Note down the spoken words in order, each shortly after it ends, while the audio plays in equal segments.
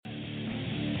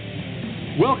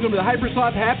Welcome to the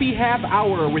Hypersloth Happy Half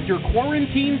Hour with your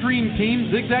quarantine dream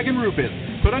team, Zigzag and Rufus.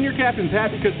 Put on your captain's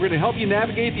hat because we're going to help you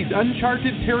navigate these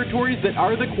uncharted territories that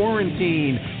are the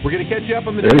quarantine. We're going to catch you up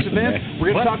on the day's events.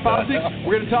 We're going to talk politics.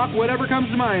 We're going to talk whatever comes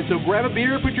to mind. So grab a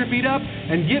beer, put your feet up,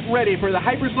 and get ready for the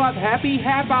Hypersloth Happy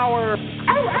Half Hour.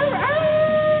 Ow, ow, ow!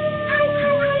 Ow,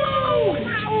 ow,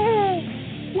 ow!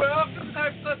 Welcome to the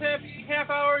Hypersloth Happy Half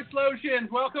Hour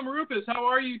Explosions. Welcome, Rufus. How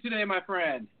are you today, my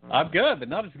friend? I'm good, but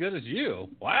not as good as you.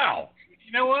 Wow.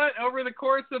 You know what? Over the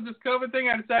course of this COVID thing,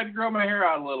 I decided to grow my hair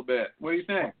out a little bit. What do you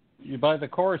think? By the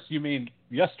course, you mean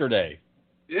yesterday?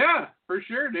 Yeah, for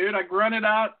sure, dude. I grunted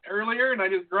out earlier, and I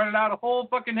just grunted out a whole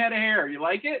fucking head of hair. You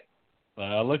like it?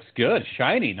 Looks good.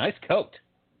 Shiny. Nice coat.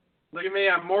 Look at me.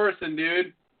 I'm Morrison,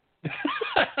 dude.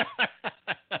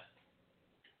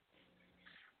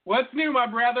 What's new, my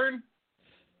brethren?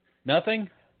 Nothing.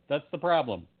 That's the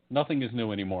problem. Nothing is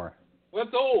new anymore.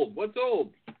 What's old? What's old?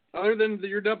 Other than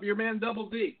your man Double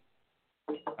D.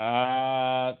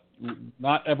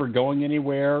 Not ever going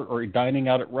anywhere or dining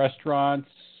out at restaurants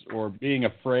or being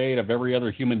afraid of every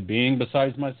other human being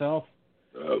besides myself.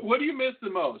 What do you miss the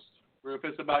most,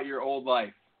 Rufus, about your old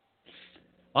life?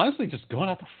 Honestly, just going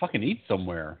out to fucking eat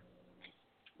somewhere.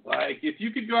 Like, if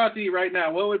you could go out to eat right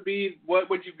now, what would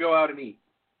you go out and eat?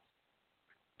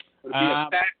 Would it be a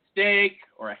fat steak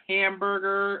or a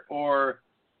hamburger or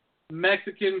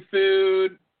Mexican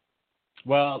food?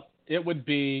 Well, it would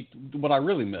be, what I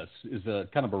really miss is a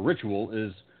kind of a ritual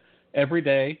is every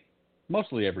day,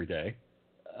 mostly every day,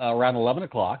 around 11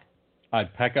 o'clock,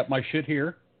 I'd pack up my shit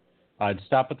here. I'd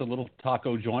stop at the little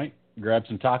taco joint, grab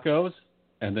some tacos,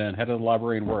 and then head to the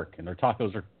library and work. And their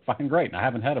tacos are fucking great, and I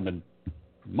haven't had them in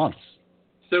months.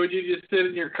 So would you just sit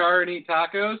in your car and eat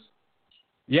tacos?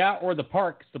 Yeah, or the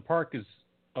park. 'Cause the park is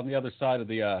on the other side of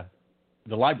the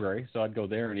library, so I'd go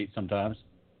there and eat sometimes.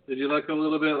 Did you look a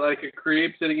little bit like a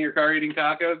creep sitting in your car eating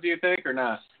tacos, do you think, or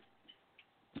not?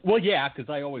 Well, yeah, because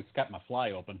I always got my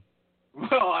fly open.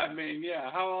 Well, I mean,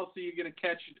 yeah. How else are you going to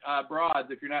catch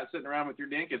broads if you're not sitting around with your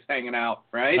dinkus hanging out,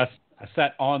 right? I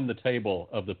sat on the table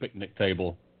of the picnic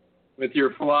table. With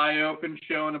your fly open,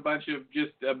 showing a bunch of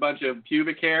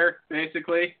pubic hair,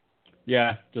 basically?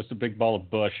 Yeah, just a big ball of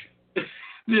bush.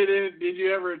 Did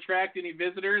you ever attract any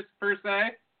visitors, per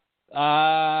se?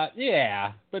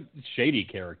 Yeah, but shady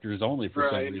characters only for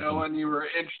some reason. No one you were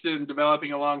interested in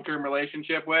developing a long-term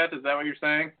relationship with? Is that what you're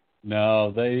saying?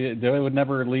 No, they would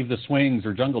never leave the swings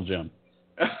or jungle gym.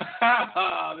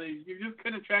 You just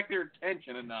couldn't attract their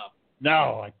attention enough.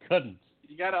 No, I couldn't.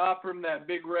 You got to offer them that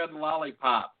big red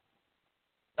lollipop.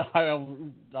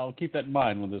 I'll keep that in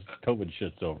mind when this COVID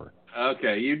shit's over.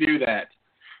 Okay, you do that.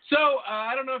 So,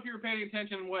 I don't know if you were paying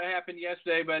attention to what happened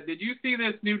yesterday, but did you see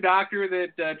this new doctor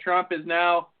that Trump is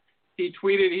now, he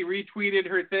retweeted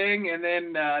her thing, and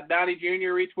then Downey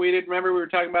Jr. retweeted? Remember we were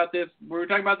talking about this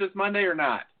Monday or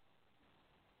not?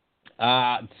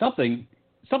 Something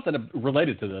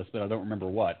related to this, but I don't remember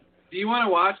what. Do you want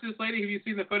to watch this lady? Have you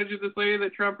seen the footage of this lady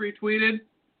that Trump retweeted?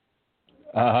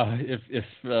 If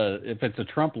it's a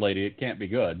Trump lady, it can't be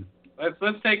good.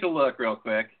 Let's take a look real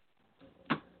quick.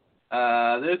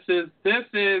 This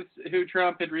is who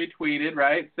Trump had retweeted,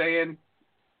 right? Saying,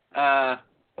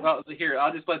 well, here,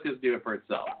 I'll just let this do it for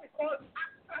itself.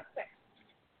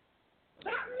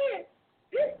 That means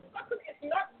this person is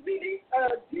not really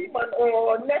a demon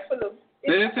or Nephilim.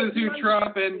 This is who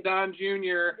Trump and Don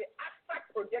Jr.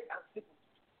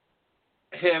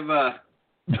 have. That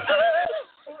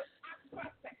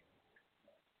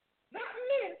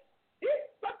means this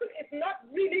person is not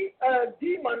really a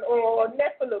demon or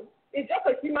Nephilim. It's just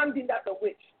a human being that's a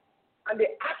witch. And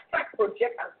they abstract,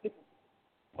 project, and sleep.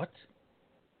 What?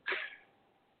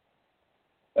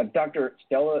 That's Dr.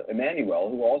 Stella Emanuel,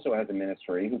 who also has a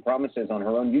ministry, who promises on her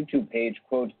own YouTube page,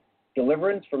 quote,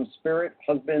 deliverance from spirit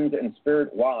husbands and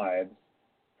spirit wives,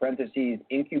 parentheses,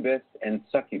 incubus and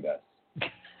succubus,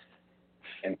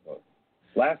 end quote.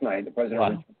 Last night, the president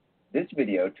released this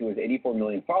video to his 84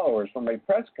 million followers from a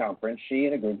press conference she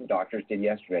and a group of doctors did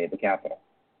yesterday at the Capitol.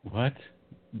 What?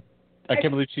 I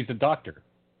can't believe she's a doctor.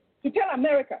 To tell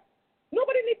America,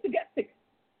 nobody needs to get sick.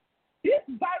 This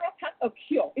virus has a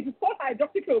cure. It is called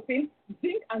hydroxychloroquine,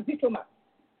 zinc, and zithromax.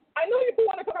 I know people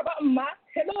want to talk about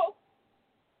masks. Hello?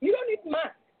 You don't need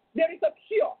masks. There is a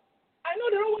cure. I know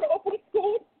they don't want to open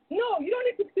schools. No, you don't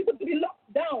need people to be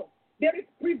locked down. There is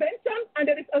prevention and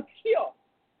there is a cure.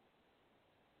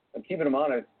 Keep it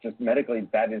honest, just medically,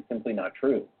 that is simply not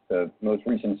true. The most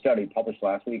recent study published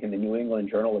last week in the New England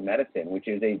Journal of Medicine, which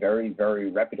is a very,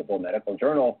 very reputable medical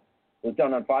journal, was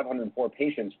done on 504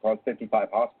 patients across 55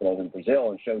 hospitals in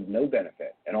Brazil and showed no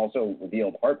benefit, and also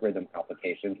revealed heart rhythm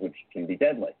complications, which can be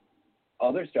deadly.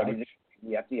 other studies,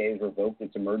 the FDA has revoked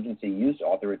its emergency use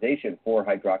authorization for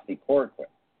hydroxychloroquine.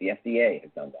 The FDA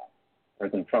has done that.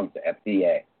 President Trump's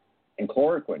FDA. And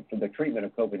chloroquine for the treatment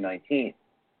of COVID-19.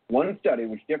 One study,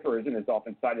 which differs and is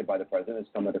often cited by the president, has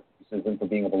come under criticism for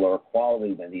being of a lower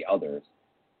quality than the others.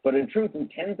 But in truth, with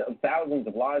tens of thousands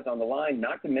of lives on the line,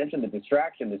 not to mention the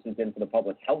distraction this has been for the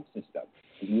public health system,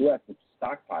 the U.S. is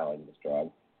stockpiling this drug,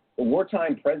 the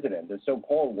wartime president, the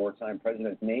so-called wartime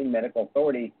president's main medical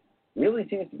authority, really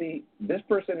seems to be this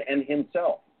person and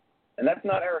himself. And that's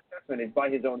not our assessment, it's by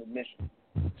his own admission.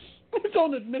 His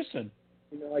own admission.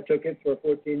 You know, I took it for a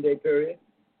 14-day period,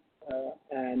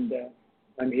 and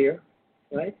I'm here,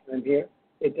 right? I'm here.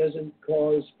 It doesn't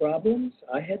cause problems.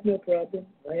 I had no problem.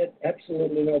 I had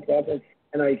absolutely no problem.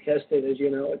 And I tested, as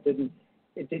you know, it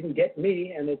didn't get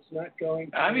me, and it's not going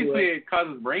to. Obviously, it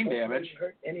causes brain damage.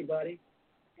 Hurt anybody.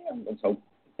 Yeah, let's hope,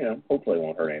 hopefully it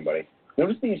won't hurt anybody.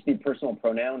 Notice the use of the personal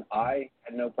pronoun. I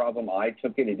had no problem. I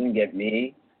took it. It didn't get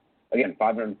me. Again,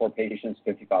 504 patients,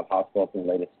 55 hospitals in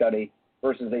the latest study,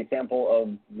 versus a sample of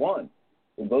one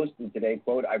who boasted today,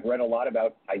 quote, I've read a lot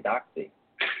about hydroxy.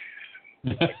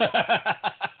 It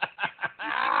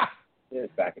is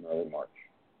back in early March.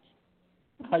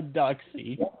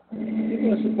 Hydroxy.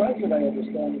 People are surprised that I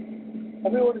understand.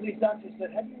 Every one of these doctors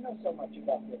said, how do you know so much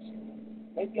about this?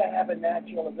 Maybe I have a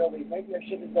natural ability. Maybe I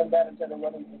should have done that instead of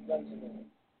running for president.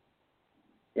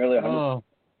 Nearly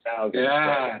 100,000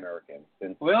 Americans.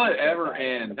 Will it ever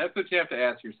end? That's what you have to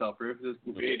ask yourself, Rufus.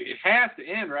 It has to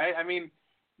end, right? I mean,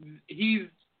 he's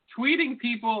tweeting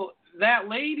people, that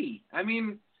lady. I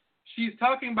mean, she's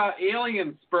talking about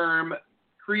alien sperm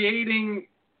creating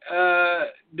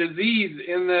disease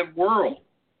in the world.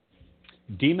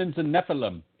 Demons and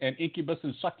Nephilim and incubus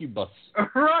and succubus.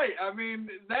 Right. I mean,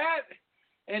 that,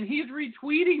 and he's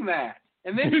retweeting that.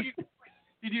 And then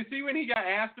did you see when he got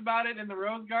asked about it in the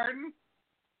Rose Garden?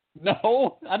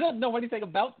 No, I don't know anything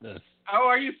about this. Oh,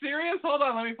 are you serious? Hold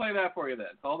on, let me play that for you then.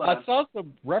 Hold on. I saw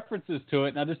some references to it,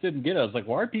 and I just didn't get it. I was like,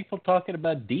 why are people talking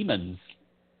about demons?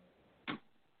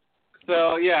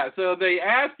 So they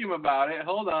asked him about it.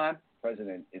 Hold on. The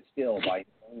president is still, by his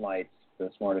own lights, the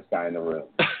smartest guy in the room.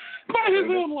 By his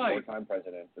own lights. Wartime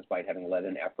president, despite having led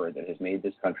an effort that has made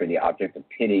this country the object of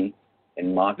pity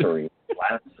and mockery,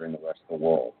 laughter in the rest of the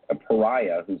world. A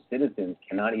pariah whose citizens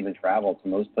cannot even travel to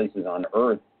most places on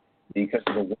Earth because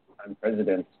of the wartime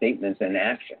president's statements and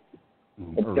actions.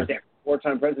 Because every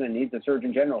wartime president needs a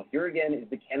surgeon general. Here again is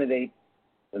the candidate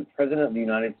the president of the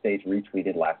United States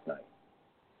retweeted last night.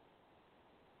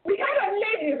 We had a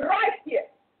lady right here.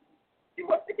 She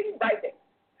was sitting right there.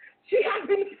 She had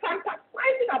been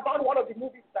fantasizing about one of the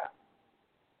movie stars.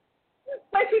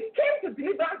 When she came to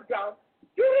deliverance ground,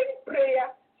 during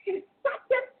prayer, she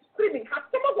started screaming. Her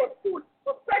stomach was full,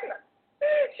 was pregnant.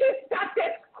 She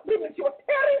started screaming. She was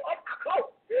tearing up her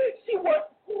clothes. She was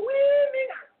screaming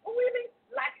and screaming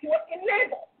like she was in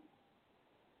labor.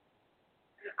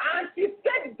 And she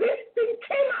said, this thing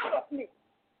came out of me.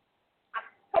 Her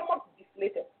stomach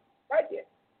deflated. Right here.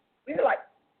 Really like.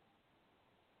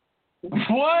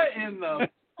 What in the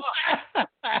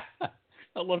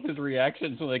I love his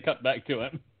reactions when they cut back to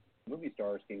him. Movie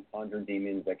stars can conjure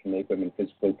demons that can make women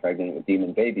physically pregnant with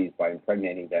demon babies by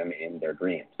impregnating them in their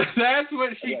dreams. That's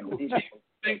what she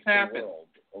thinks happened.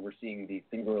 Overseeing the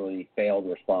singularly failed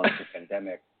response to the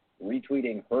pandemic,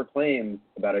 retweeting her claims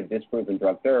about a disproven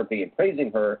drug therapy and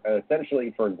praising her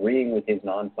essentially for agreeing with his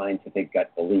non-scientific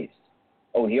gut beliefs.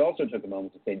 Oh, he also took a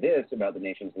moment to say this about the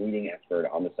nation's leading expert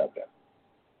on the subject.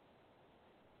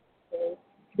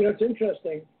 You know, it's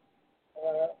interesting.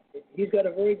 He's got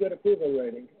a very good approval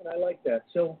rating, and I like that.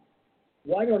 So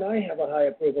why don't I have a high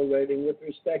approval rating with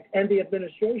respect, and the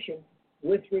administration,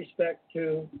 with respect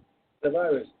to the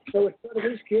virus? So it's sort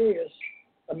of curious.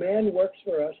 A man works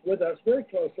for us, with us very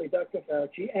closely, Dr.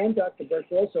 Fauci and Dr.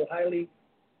 Birx, also highly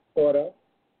thought of,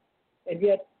 and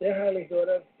yet they're highly thought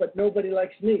of, but nobody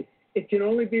likes me. It can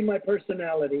only be my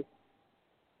personality.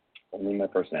 Only my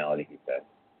personality, he said.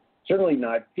 Certainly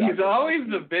not. He's always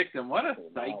the victim. What a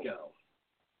psycho.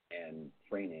 And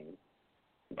training.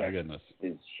 My goodness.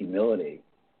 His humility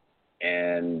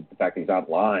and the fact that he's not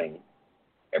lying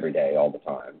every day, all the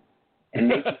time. And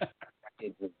making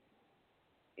decades of,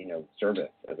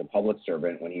 service as a public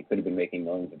servant when he could have been making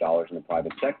millions of dollars in the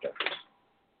private sector.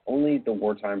 Only the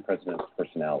wartime president's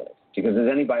personality. Because as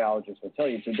any biologist will tell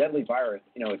you, it's a deadly virus,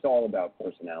 it's all about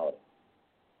personality.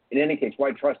 In any case,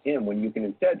 why trust him when you can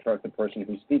instead trust the person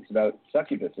who speaks about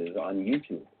succubuses on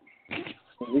YouTube?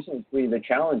 He recently tweeted a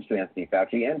challenge to Anthony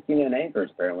Fauci and CNN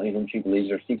anchors, apparently, whom she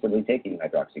believes are secretly taking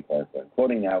hydroxychloroquine.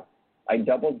 Quoting now, I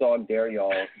double dog dare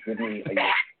y'all, give me a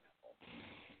year.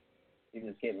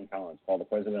 Even Caitlin Collins called the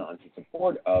president on his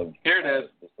support of this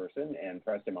person and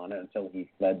pressed him on it until he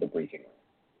fled the briefing room.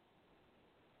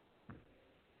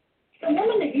 The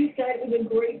woman that you said was a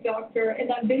great doctor, in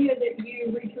that video that you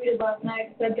retweeted last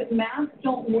night, said that masks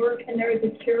don't work and there is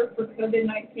a cure for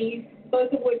COVID-19,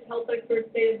 both of which health experts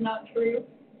say is not true.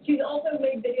 She's also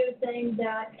made videos saying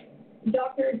that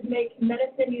doctors make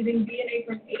medicine using DNA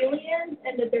from aliens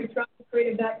and that they're trying to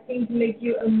create a vaccine to make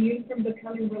you immune from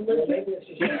becoming religious.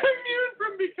 Immune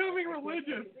from becoming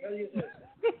religious.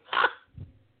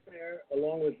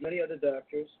 Along with many other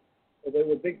doctors, they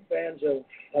were big fans of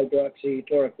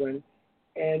hydroxychloroquine,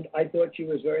 and I thought she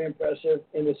was very impressive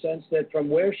in the sense that from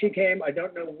where she came, I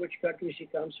don't know which country she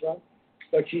comes from,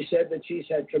 but she said that she's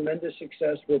had tremendous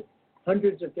success with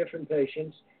hundreds of different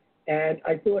patients, and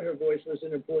I thought her voice was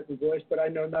an important voice, but I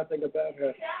know nothing about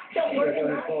her.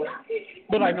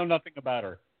 But I know nothing about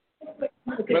her.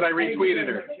 Okay. But I retweeted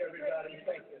her.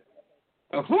 Thank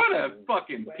you. What a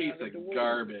fucking piece of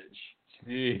garbage.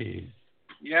 Jeez.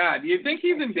 Yeah, do you think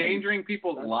he's endangering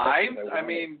people's lives? I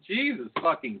mean, Jesus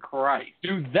fucking Christ.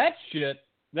 Dude, that shit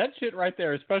right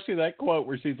there, especially that quote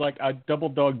where she's like, I double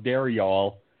dog dare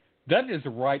y'all, that is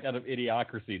right out of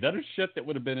Idiocracy. That is shit that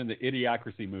would have been in the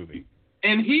Idiocracy movie.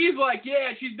 And he's like,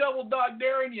 yeah, she's double dog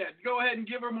daring you. Go ahead and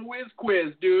give him a whiz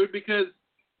quiz, dude, because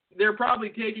they're probably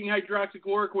taking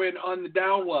hydroxychloroquine on the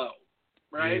down low,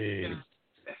 right? Jeez.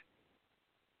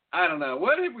 I don't know.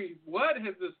 What have we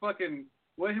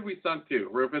sunk to,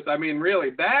 Rufus? I mean, really,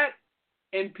 that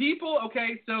and people,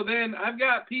 okay, so then I've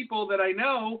got people that I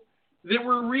know that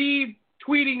were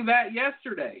retweeting that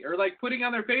yesterday or like putting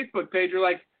on their Facebook page or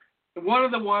like one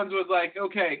of the ones was like,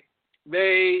 okay,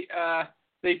 they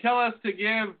tell us to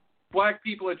give black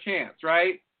people a chance,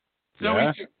 right? So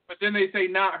yeah. but then they say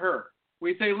not her.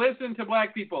 We say listen to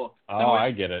black people. Oh,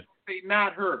 I get it. Say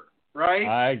not her, right?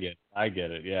 I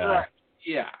get it. Yeah. Right.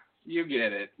 Yeah, you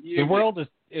get it. The world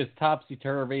is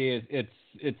topsy-turvy.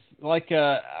 It's like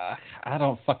I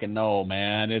don't fucking know,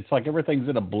 man. It's like everything's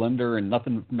in a blender and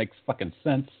nothing makes fucking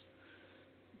sense.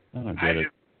 I don't get it.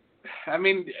 I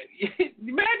mean,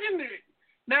 imagine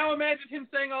him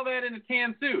saying all that in a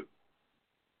tan suit.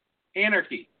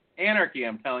 Anarchy,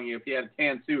 I'm telling you, if he had a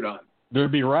tan suit on.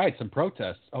 There'd be riots and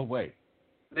protests. Oh, wait.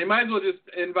 They might as well just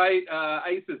invite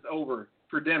ISIS over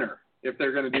for dinner if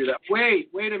they're going to do that. Wait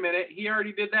a minute. He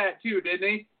already did that too, didn't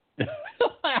he?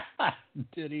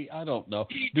 Did he? I don't know.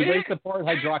 Do they support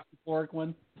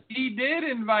hydroxychloroquine? He did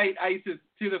invite ISIS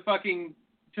to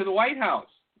the White House.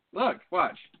 Look,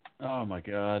 watch. Oh, my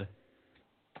God.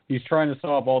 He's trying to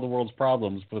solve all the world's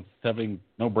problems with having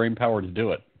no brain power to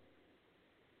do it.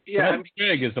 Yeah, that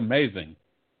gig is amazing.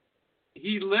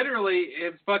 He literally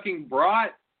has fucking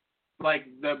brought like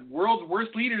the world's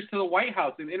worst leaders to the White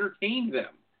House and entertained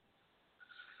them.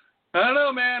 I don't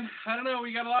know, man. I don't know.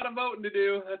 We got a lot of voting to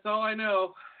do. That's all I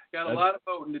know. Got a lot of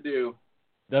voting to do.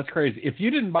 That's crazy. If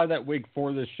you didn't buy that wig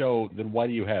for this show, then why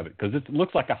do you have it? Because it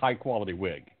looks like a high-quality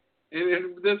wig.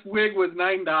 This wig was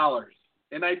 $9,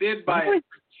 and I did buy it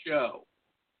for the show.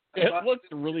 It looks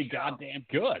really goddamn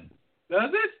good. Does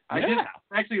it? Yeah. I just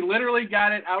actually literally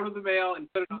got it out of the mail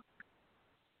and put it on.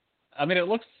 I mean, it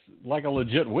looks like a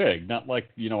legit wig, not like,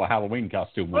 a Halloween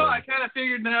costume wig. Well, I kind of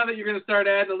figured now that you're going to start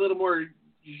adding a little more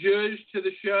zhuzh to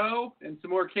the show and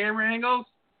some more camera angles,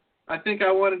 I think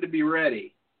I wanted to be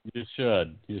ready. You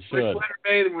should. Rick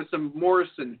bathing with some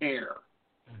Morrison hair.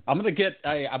 I'm going to get,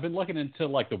 I've been looking into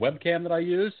like the webcam that I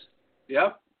use.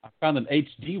 Yep. I found an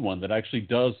HD one that actually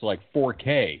does like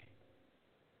 4K.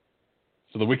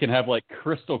 So that we can have like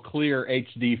crystal clear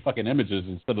HD fucking images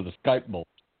instead of the Skype bull.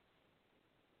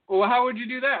 Well, how would you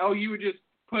do that? Oh, you would just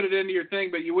put it into your thing,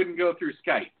 but you wouldn't go through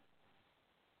Skype.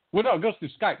 Well, no, it goes through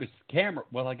Skype. It's camera.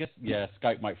 Well, I guess, yeah,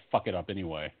 Skype might fuck it up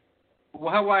anyway.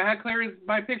 Well, how clear is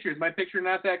my picture? Is my picture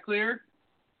not that clear?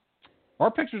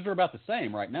 Our pictures are about the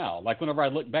same right now. Like whenever I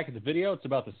look back at the video, it's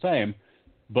about the same.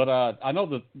 But I know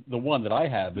that the one that I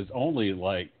have is only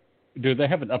like, dude, they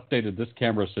haven't updated this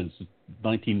camera since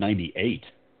 1998.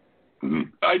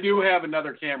 I do have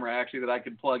another camera actually that I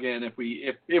could plug in if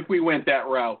we went that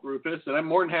route, Rufus, and I'm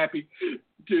more than happy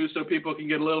to, so people can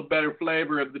get a little better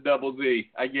flavor of the double Z.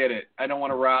 I get it. I don't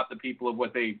want to rob the people of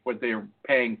what they're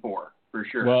paying for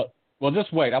sure. Well,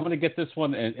 just wait. I'm going to get this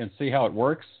one and see how it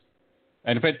works.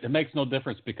 And if it makes no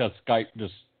difference because Skype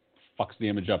just fucks the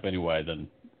image up anyway, then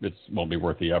it won't be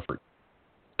worth the effort.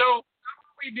 So how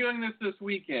are we doing this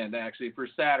weekend, actually, for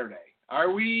Saturday? Are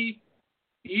we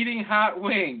eating hot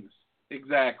wings?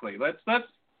 Exactly. Let's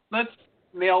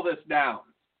nail this down.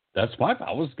 That's fine.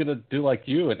 I was going to do like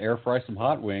you and air fry some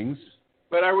hot wings.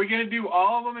 But are we going to do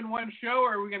all of them in one show,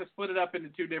 or are we going to split it up into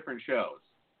two different shows?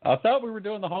 I thought we were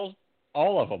doing the whole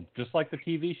All of them, just like the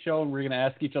TV show, and we're going to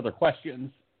ask each other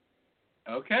questions.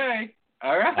 Okay.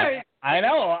 All right. I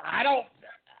know.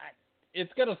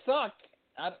 It's going to suck.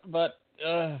 But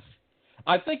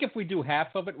I think if we do half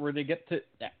of it, where they get to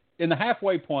in the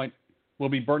halfway point, we'll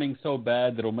be burning so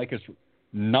bad that it'll make us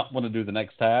not want to do the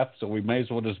next half. So we may as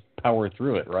well just power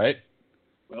through it, right?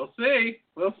 We'll see.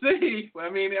 I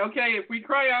mean, okay, if we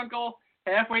cry uncle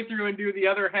halfway through and do the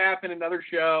other half in another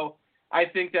show, I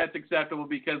think that's acceptable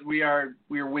because we're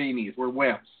weenies. We're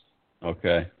wimps.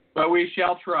 Okay. But we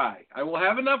shall try. I will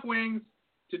have enough wings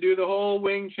to do the whole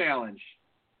wing challenge.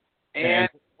 And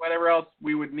whatever else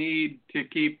we would need to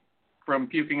keep from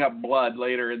puking up blood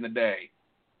later in the day.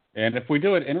 And if we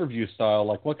do it interview style,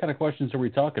 like what kind of questions are we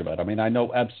talking about? I mean, I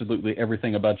know absolutely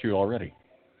everything about you already.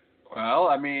 Well,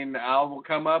 I mean, I will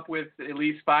come up with at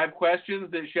least 5 questions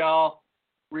that shall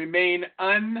remain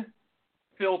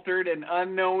unfiltered and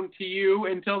unknown to you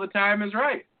until the time is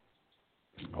right.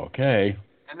 Okay.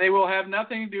 And they will have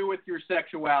nothing to do with your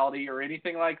sexuality or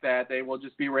anything like that. They will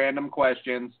just be random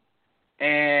questions.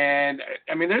 And,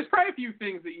 I mean, there's probably a few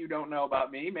things that you don't know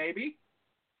about me, maybe.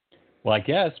 Well, I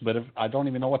guess, but if I don't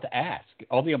even know what to ask.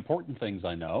 All the important things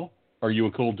I know. Are you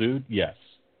a cool dude? Yes.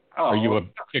 Oh. Are you a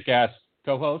kick-ass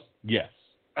co-host? Yes.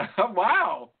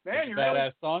 Wow. Man, you're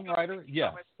badass really... songwriter?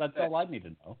 Yes. That's all I need to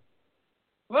know.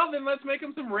 Well, then let's make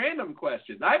them some random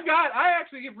questions. I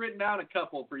actually have written down a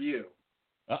couple for you.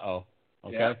 Uh-oh.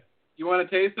 Okay. Yeah. You want a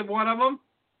taste of one of them?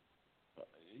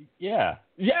 Yeah.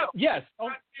 Yeah. Yes. You're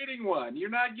not getting one. You're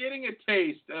not getting a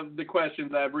taste of the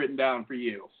questions I've written down for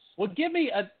you. Well,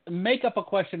 make up a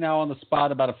question now on the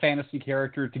spot about a fantasy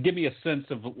character to give me a sense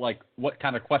of, like, what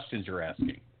kind of questions you're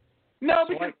asking. No,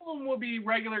 because some of them will be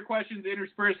regular questions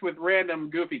interspersed with random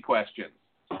goofy questions.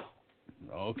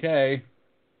 Okay.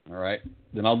 All right.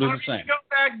 Then I'll do the same. Go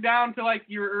back down to, like,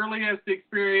 your earliest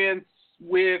experience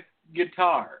with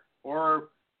guitar or,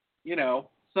 you know,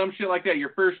 some shit like that,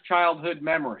 your first childhood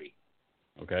memory.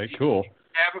 Okay, cool. Do you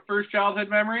have a first childhood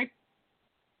memory?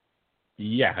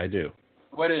 Yeah, I do.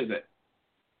 What is it?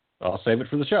 I'll save it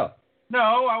for the show. No,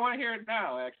 I want to hear it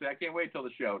now, actually. I can't wait till the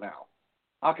show now.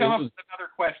 I'll come up with another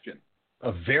question.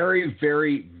 A very,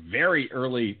 very, very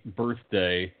early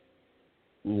birthday.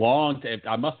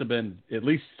 I must have been at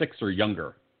least 6 or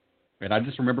younger. And I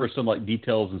just remember some, like,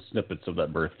 details and snippets of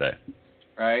that birthday.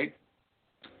 Right.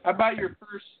 How about your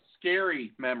first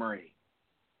scary memory?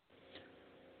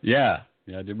 Yeah,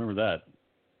 I do remember that.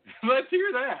 Let's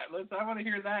hear that. I want to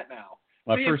hear that now.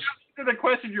 These are the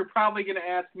questions you're probably going to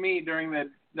ask me during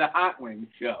the Hot Wings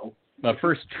show. My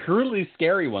first truly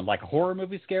scary one, like horror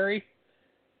movie scary.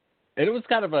 And it was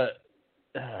kind of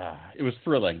it was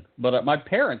thrilling. But my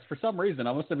parents, for some reason,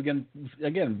 I must have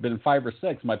been 5 or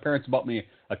 6. My parents bought me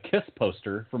a Kiss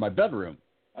poster for my bedroom.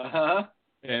 Uh-huh.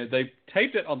 And they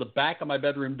taped it on the back of my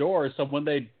bedroom door, so when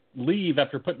they'd leave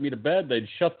after putting me to bed, they'd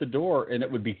shut the door, and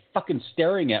it would be fucking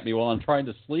staring at me while I'm trying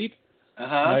to sleep.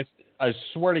 Uh-huh. I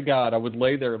swear to God, I would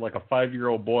lay there like a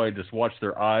 5-year-old boy, just watch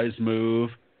their eyes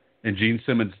move, and Gene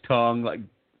Simmons' tongue, like,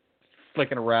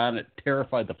 flicking around. It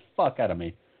terrified the fuck out of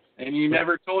me. And you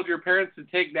never told your parents to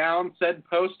take down said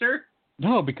poster?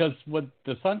 No, because when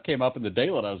the sun came up in the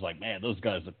daylight, I was like, man, those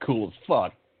guys are cool as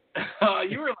fuck.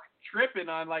 You were like tripping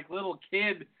on like little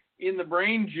kid in the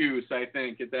brain juice, I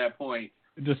think, at that point.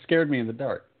 It just scared me in the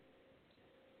dark.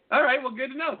 All right, well,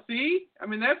 good to know. See? I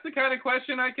mean, that's the kind of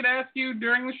question I could ask you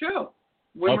during the show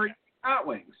when we're eating hot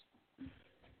wings.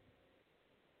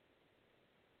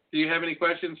 Do you have any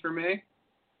questions for me?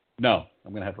 No,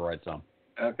 I'm going to have to write some.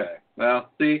 Okay. Well,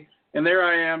 see, and there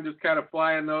I am just kind of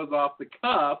flying those off the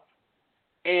cuff,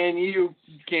 and you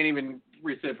can't even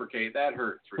reciprocate. That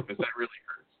hurts, Rufus. That really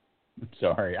hurts.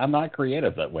 Sorry, I'm not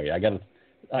creative that way. I gotta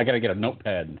get a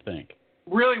notepad and think.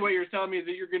 Really, what you're telling me is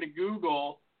that you're going to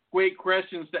Google great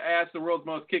questions to ask the world's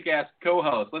most kick-ass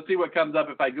co-host. Let's see what comes up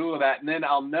if I Google that, and then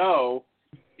I'll know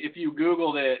if you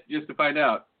Googled it just to find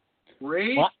out.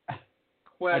 Great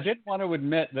question. I didn't want to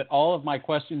admit that all of my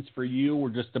questions for you were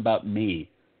just about me.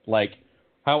 Like,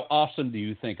 how awesome do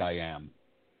you think I am?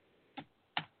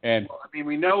 And well, I mean,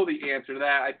 we know the answer to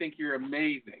that. I think you're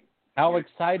amazing. How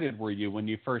excited were you when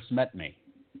you first met me?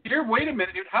 Here, wait a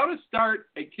minute, dude. How to start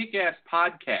a kick-ass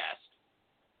podcast?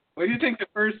 What do you think the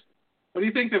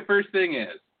first thing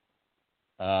is?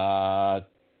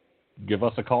 Give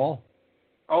us a call.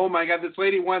 Oh my God, this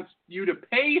lady wants you to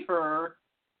pay her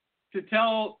to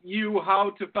tell you how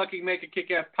to fucking make a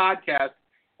kick-ass podcast,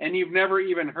 and you've never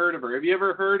even heard of her. Have you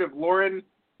ever heard of Lauren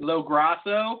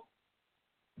Lograsso?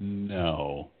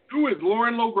 No. Who is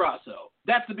Lauren Lograsso?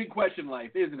 That's the big question in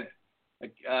life, isn't it?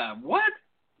 Like, what?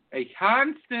 It's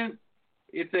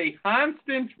a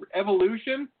constant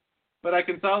evolution. but I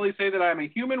can solidly say that I am a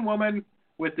human woman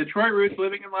with Detroit roots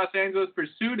living in Los Angeles,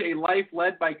 pursued a life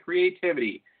led by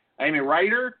creativity. I am a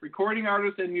writer, recording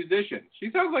artist, and musician. She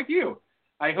sounds like you.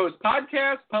 I host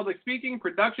podcasts, public speaking,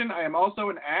 production. I am also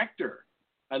an actor.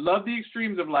 I love the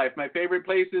extremes of life. My favorite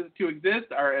places to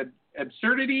exist are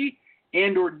absurdity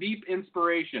and or deep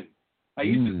inspiration. I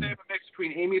used to say I'm a mix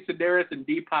between Amy Sedaris and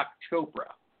Deepak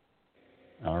Chopra.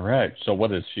 All right. So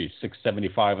what is she,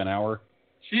 $6.75 an hour?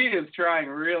 She is trying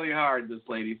really hard, this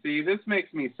lady. See, this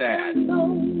makes me sad.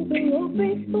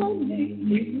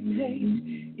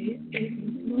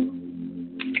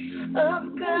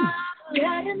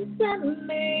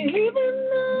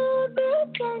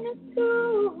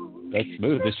 That's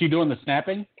smooth. Is she doing the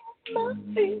snapping? No,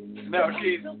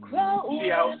 she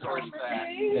outsourced that.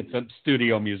 It's a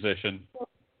studio musician.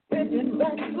 I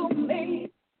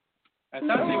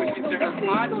thought they would consider a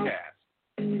podcast.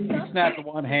 He snapped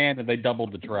one hand and they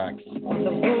doubled the tracks.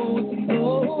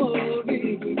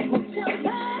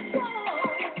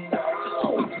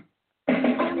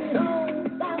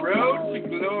 Road to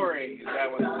Glory is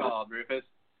that what it's called, Rufus.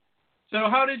 So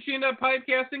how did she end up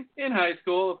typecasting? In high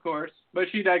school, of course, but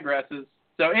she digresses.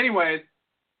 So anyways,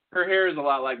 her hair is a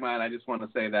lot like mine. I just want to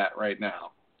say that right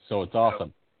now. So it's awesome.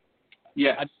 So,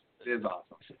 yeah, it is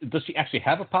awesome. Does she actually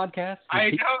have a podcast?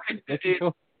 I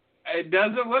know. It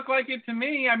doesn't look like it to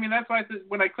me. I mean, that's why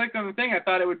when I clicked on the thing, I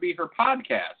thought it would be her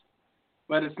podcast.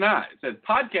 But it's not. It says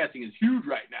podcasting is huge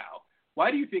right now.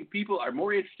 Why do you think people are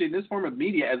more interested in this form of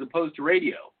media as opposed to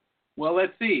radio? Well,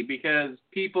 let's see. Because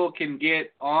people can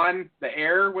get on the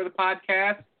air with a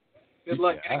podcast. Good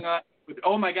luck getting on.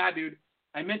 Oh, my God, dude.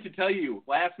 I meant to tell you,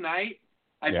 last night,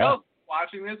 I felt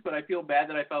watching this, but I feel bad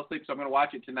that I fell asleep, so I'm going to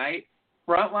watch it tonight.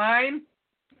 Frontline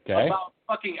about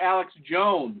fucking Alex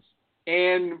Jones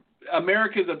and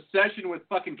America's obsession with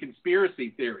fucking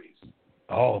conspiracy theories.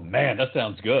 Oh, man, that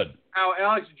sounds good. How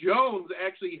Alex Jones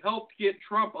actually helped get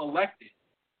Trump elected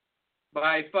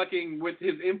by fucking with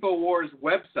his InfoWars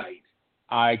website.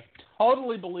 I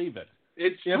totally believe it.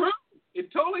 It's true.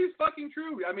 It totally is fucking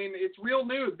true. I mean, it's real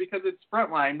news because it's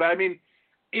Frontline. But, I mean,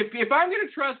 if I'm going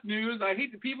to trust news, I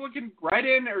hate that people can write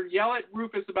in or yell at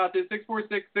Rufus about this,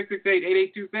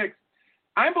 646-668-8826.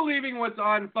 I'm believing what's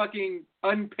on fucking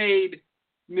unpaid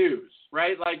news,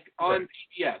 right? Like on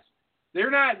PBS. They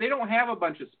don't have a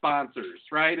bunch of sponsors,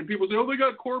 right? And people say, oh, they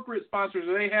got corporate sponsors,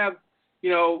 or they have,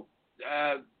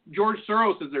 George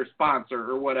Soros as their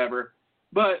sponsor or whatever.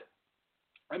 But,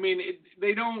 I mean,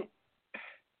 they don't.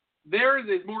 Theirs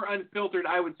is more unfiltered,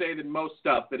 I would say, than most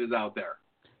stuff that is out there.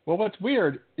 Well, what's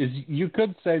weird is you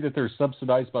could say that they're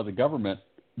subsidized by the government,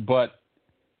 but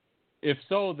if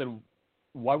so, then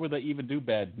why would they even do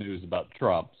bad news about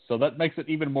Trump? So that makes it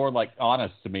even more like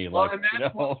honest to me. Well, like, and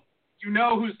that's you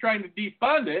know who's trying to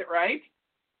defund it, right?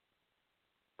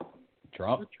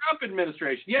 Trump? The Trump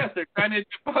administration. Yes, they're trying to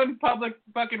defund public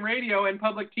fucking radio and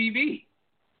public TV.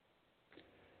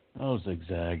 Oh,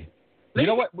 zigzag. You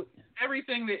know what?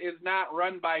 Everything that is not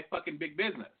run by fucking big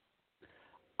business.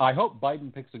 I hope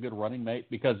Biden picks a good running mate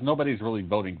because nobody's really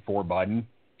voting for Biden.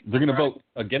 They're going to vote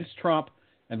against Trump,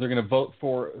 and they're going to vote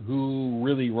for who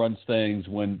really runs things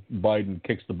when Biden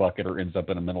kicks the bucket or ends up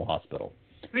in a mental hospital.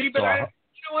 See, but you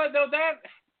know what, though?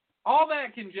 All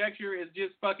that conjecture is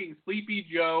just fucking Sleepy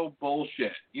Joe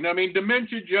bullshit. You know what I mean?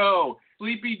 Dementia Joe,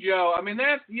 Sleepy Joe. I mean,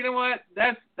 that's, you know what?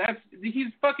 He's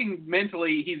fucking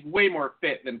mentally, he's way more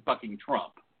fit than fucking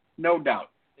Trump. No doubt.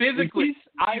 Physically,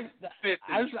 I've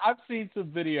seen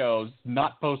some videos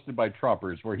not posted by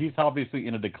Trumpers where he's obviously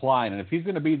in a decline, and if he's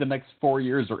going to be the next 4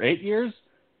 years or 8 years,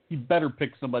 he better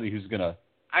pick somebody who's going to...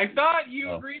 I thought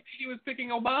you agreed that he was picking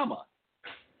Obama.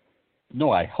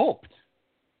 No, I hoped.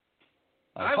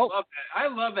 I love that. I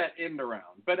love that end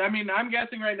around. But, I mean, I'm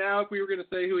guessing right now if we were going to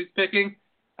say who he's picking,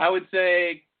 I would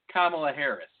say Kamala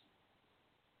Harris.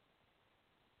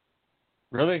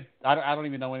 Really? I don't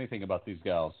even know anything about these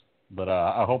gals. But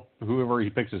I hope whoever he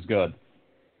picks is good.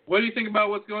 What do you think about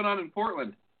what's going on in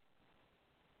Portland?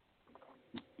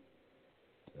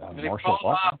 Martial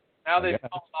law? Now they've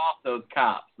called off those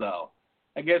cops, though.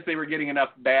 I guess they were getting enough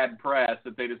bad press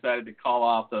that they decided to call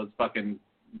off those fucking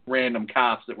random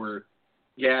cops that were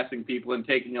gassing people and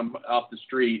taking them off the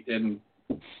street and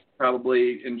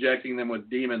probably injecting them with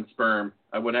demon sperm,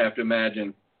 I would have to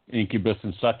imagine. Incubus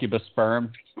and succubus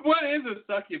sperm? What is a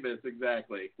succubus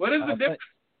exactly? What is the difference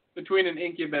between an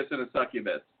incubus and a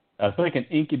succubus? I think an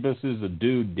incubus is a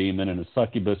dude demon and a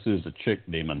succubus is a chick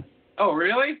demon. Oh,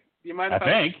 really? Do you mind if I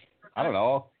think. I don't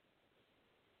know.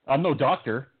 I'm no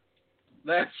doctor.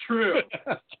 That's true.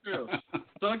 That's true.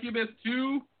 Succubus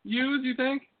 2 use, you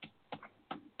think?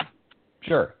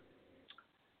 Sure.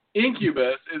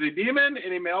 Incubus is a demon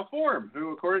in a male form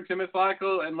who, according to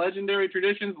mythological and legendary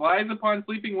traditions, lies upon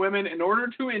sleeping women in order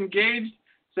to engage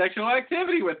sexual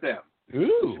activity with them.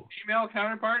 Ooh. The female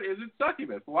counterpart is its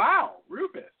succubus. Wow,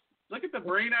 Rufus. Look at the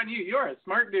brain on you. You're a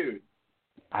smart dude.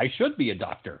 I should be a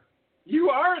doctor. You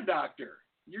are a doctor.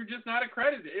 You're just not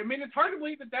accredited. I mean, it's hard to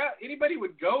believe that anybody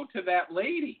would go to that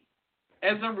lady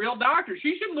as a real doctor.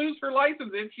 She should lose her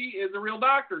license if she is a real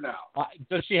doctor now.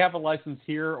 Does she have a license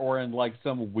here or in like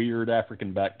some weird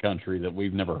African back country that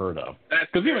we've never heard of?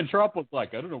 Because even Trump was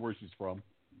like, I don't know where she's from.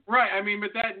 Right. I mean,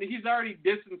 but he's already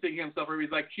distancing himself. Where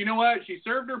he's like, you know what? She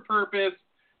served her purpose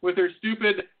with her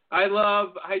stupid "I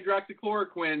love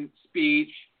hydroxychloroquine"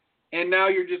 speech, and now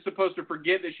you're just supposed to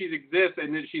forget that she exists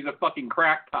and that she's a fucking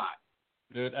crackpot.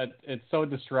 Dude, it's so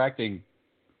distracting.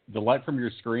 The light from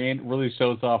your screen really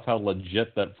shows off how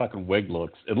legit that fucking wig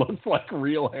looks. It looks like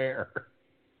real hair.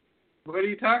 What are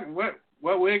you talking? What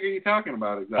wig are you talking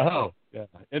about exactly? Oh, yeah.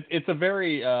 It's a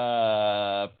very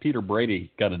Peter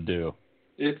Brady kind of do.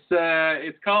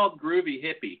 It's called Groovy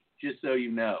Hippie, just so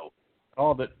you know.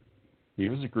 Oh, that he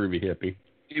was a groovy hippie.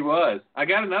 He was. I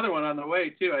got another one on the way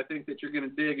too. I think that you're going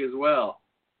to dig as well.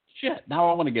 Shit. Now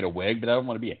I want to get a wig, but I don't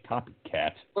want to be a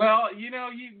copycat. Well,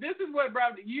 this is what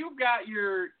brought you've got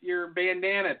your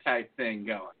bandana type thing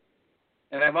going,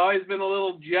 and I've always been a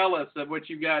little jealous of what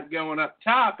you got going up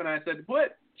top. And I said,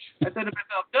 what? I said to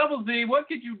myself, Double Z, what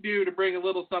could you do to bring a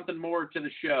little something more to the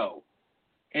show?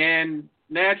 And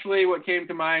naturally, what came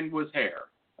to mind was hair.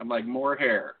 I'm like, more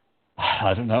hair.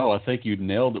 I don't know. I think you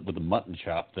nailed it with the mutton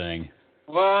chop thing.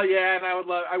 Well, yeah, and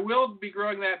I will be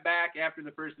growing that back after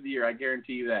the first of the year. I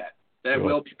guarantee you that. That Cool.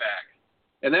 will be back.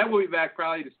 And that will be back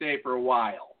probably to stay for a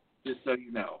while, just so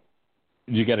you know.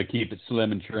 You got to keep it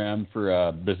slim and trim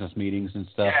for business meetings and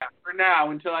stuff? Yeah, for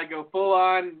now, until I go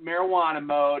full-on marijuana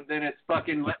mode, then it's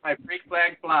fucking let my freak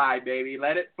flag fly, baby.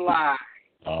 Let it fly.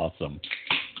 Awesome.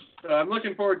 So I'm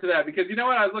looking forward to that because you know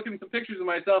what? I was looking at some pictures of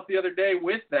myself the other day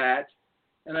with that,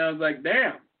 and I was like,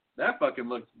 damn, that fucking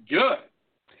looks good.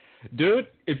 Dude,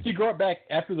 if you grow it back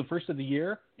after the first of the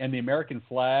year and the American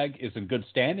flag is in good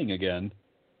standing again,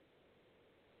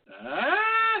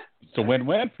 it's a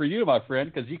win-win for you, my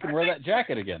friend, because you can wear that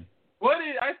jacket again.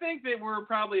 I think that we're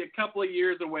probably a couple of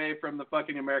years away from the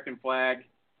fucking American flag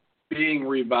being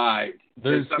revived.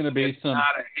 There's going to be some...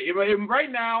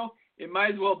 Right now, it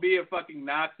might as well be a fucking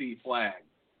Nazi flag.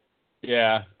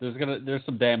 Yeah, there's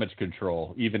some damage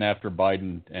control, even after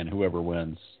Biden and whoever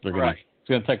wins. It's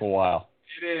going to take a while.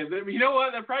 It is. You know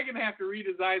what? They're probably going to have to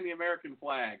redesign the American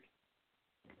flag.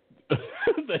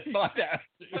 They might have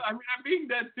to. I mean, I'm being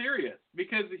dead serious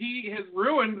because he has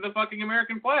ruined the fucking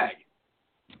American flag.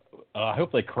 I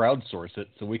hope they crowdsource it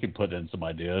so we can put in some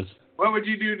ideas. What would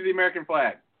you do to the American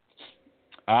flag?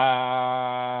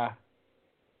 I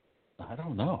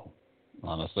don't know.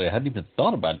 Honestly, I hadn't even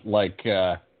thought about it. Like,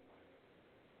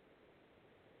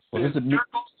 what is it?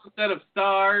 Circles instead of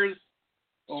stars.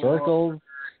 Circles.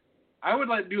 I would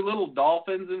do little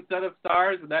dolphins instead of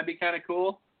stars. Would that be kind of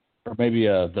cool? Or maybe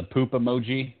the poop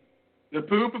emoji. The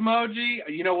poop emoji.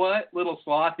 You know what? Little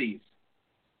slothies.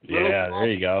 There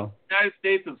you go. United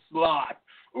States of Sloth.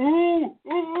 Ooh.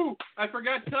 I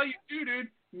forgot to tell you too, dude.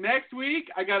 Next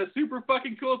week, I got a super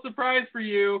fucking cool surprise for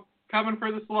you coming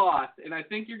for the Sloth, and I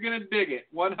think you're going to dig it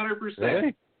 100%.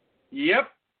 Really? Yep.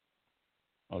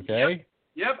 Okay.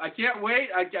 Yep, I can't wait.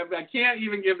 I can't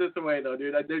even give this away, though,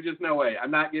 dude. There's just no way.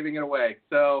 I'm not giving it away.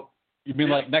 So. You mean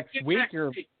like next week?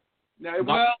 No,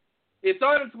 well, it's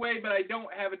on its way, but I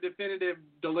don't have a definitive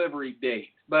delivery date.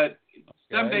 But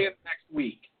someday next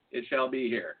week, it shall be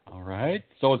here. All right.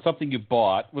 So it's something you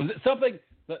bought. Was it something?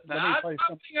 Not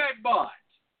something I bought.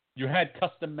 You had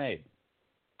custom made.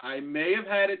 I may have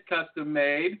had it custom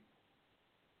made.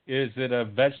 Is it a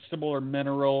vegetable or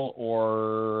mineral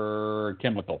or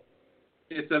chemical?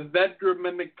 It's a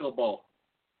vegetable.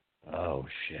 Oh,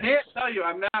 shit. I can't tell you.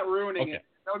 I'm not ruining it.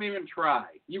 Don't even try.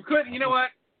 You couldn't. You know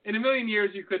what? In a million years,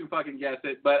 you couldn't fucking guess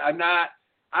it. But I'm not.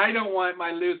 I don't want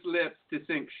my loose lips to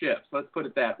sink ships. Let's put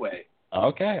it that way.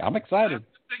 Okay. I'm excited.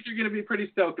 I think you're going to be pretty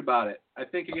stoked about it. I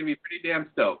think you're going to be pretty damn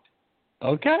stoked.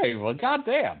 Okay. Well,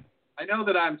 goddamn. I know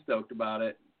that I'm stoked about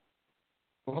it.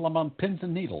 Well, I'm on pins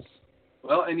and needles.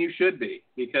 Well, and you should be,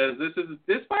 because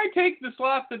this might take the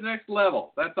Sloth to the next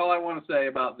level. That's all I want to say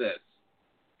about this.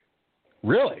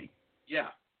 Really? Yeah.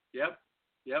 Yep.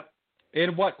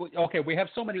 In what? Okay, we have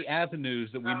so many avenues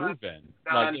that we move in.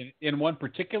 Like in one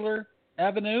particular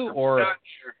avenue, or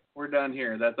we're done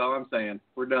here. That's all I'm saying.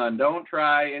 We're done. Don't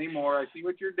try anymore. I see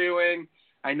what you're doing.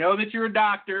 I know that you're a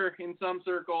doctor in some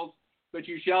circles, but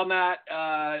you shall not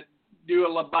do a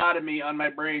lobotomy on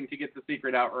my brain to get the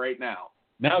secret out right now.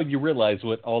 Now you realize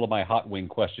what all of my hot wing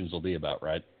questions will be about,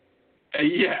 right?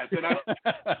 Yes, and I'm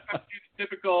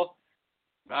typical.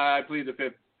 I plead the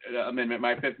Fifth Amendment,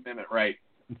 my Fifth Amendment right.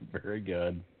 Very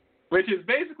good. Which is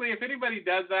basically, if anybody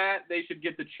does that, they should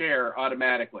get the chair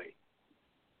automatically.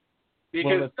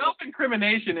 Because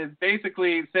self-incrimination is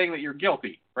basically saying that you're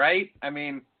guilty, right? I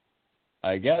mean,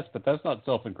 I guess, but that's not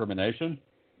self-incrimination.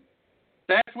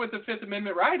 That's what the Fifth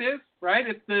Amendment right is, right?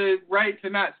 It's the right to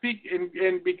not speak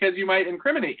in because you might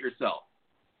incriminate yourself.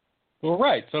 Well,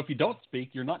 right. So if you don't speak,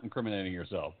 you're not incriminating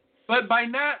yourself. But by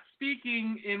not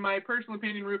speaking, in my personal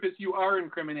opinion, Rufus, you are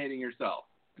incriminating yourself.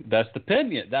 That's the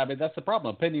opinion. I mean, that's the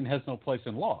problem. Opinion has no place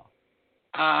in law.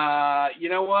 You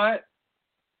know what?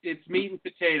 It's meat and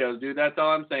potatoes, dude. That's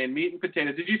all I'm saying. Meat and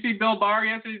potatoes. Did you see Bill Barr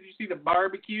yesterday? Did you see the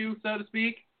barbecue, so to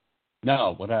speak?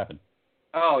 No. What happened?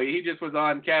 Oh, he just was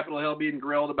on Capitol Hill being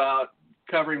grilled about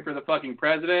covering for the fucking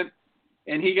president.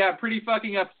 And he got pretty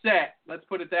fucking upset, let's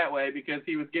put it that way, because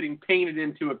he was getting painted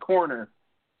into a corner,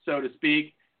 so to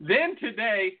speak. Then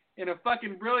today, in a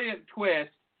fucking brilliant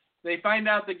twist, they find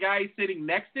out the guy sitting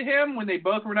next to him when they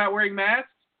both were not wearing masks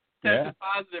tested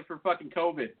positive for fucking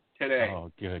COVID today.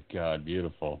 Oh, good God,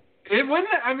 beautiful. It wouldn't.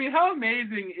 I mean, how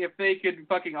amazing if they could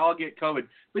fucking all get COVID.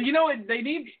 But you know what? They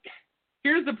need.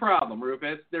 Here's the problem,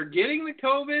 Rufus. They're getting the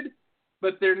COVID,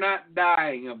 but they're not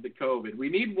dying of the COVID. We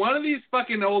need one of these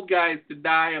fucking old guys to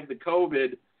die of the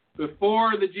COVID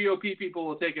before the GOP people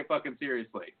will take it fucking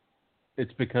seriously.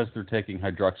 It's because they're taking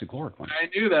hydroxychloroquine. I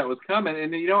knew that was coming,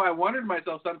 and you know, I wondered to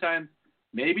myself sometimes,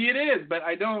 maybe it is, but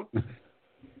I don't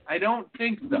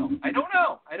think so. I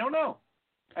don't know.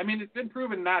 I mean, it's been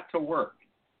proven not to work.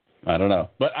 I don't know,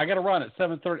 but I got to run at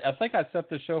 7:30. I think I set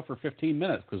the show for 15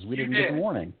 minutes because we didn't get a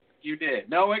warning. You did.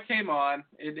 No, it came on.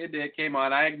 It came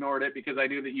on. I ignored it because I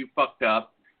knew that you fucked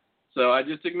up. So I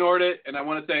just ignored it, and I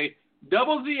want to say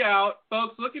double Z out.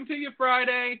 Folks, looking to you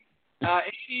Friday, 8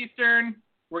 Eastern.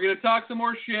 We're going to talk some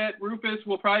more shit. Rufus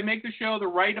will probably make the show the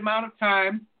right amount of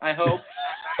time, I hope.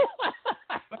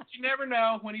 But you never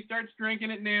know. When he starts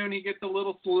drinking at noon, he gets a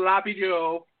little sloppy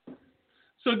Joe.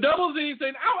 So double Z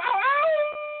saying, ow, ow,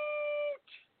 ow!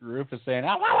 Rufus saying,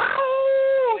 ow, ow,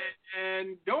 ow!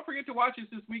 And don't forget to watch us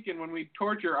this weekend when we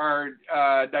torture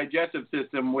our digestive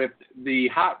system with the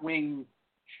hot wing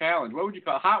challenge. What would you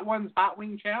call it? Hot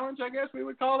wing challenge, I guess we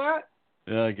would call that?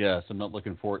 Yeah, I guess. I'm not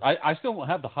looking forward. I still don't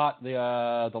have the last dab.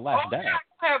 Yeah, I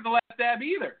don't have the last dab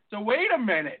either. So wait a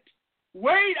minute.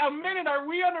 Are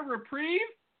we on a reprieve?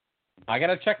 I got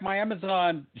to check my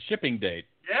Amazon shipping date.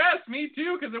 Yes, me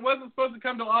too, because it wasn't supposed to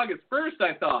come till August 1st,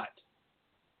 I thought.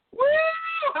 Woo!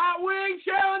 Hot wing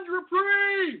challenge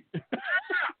reprieve!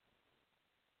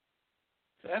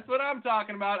 That's what I'm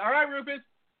talking about. All right, Rufus.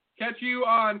 Catch you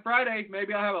on Friday.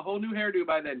 Maybe I'll have a whole new hairdo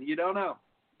by then. You don't know.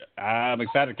 I'm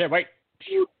excited. Can't wait.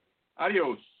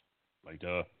 Adios.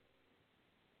 Later.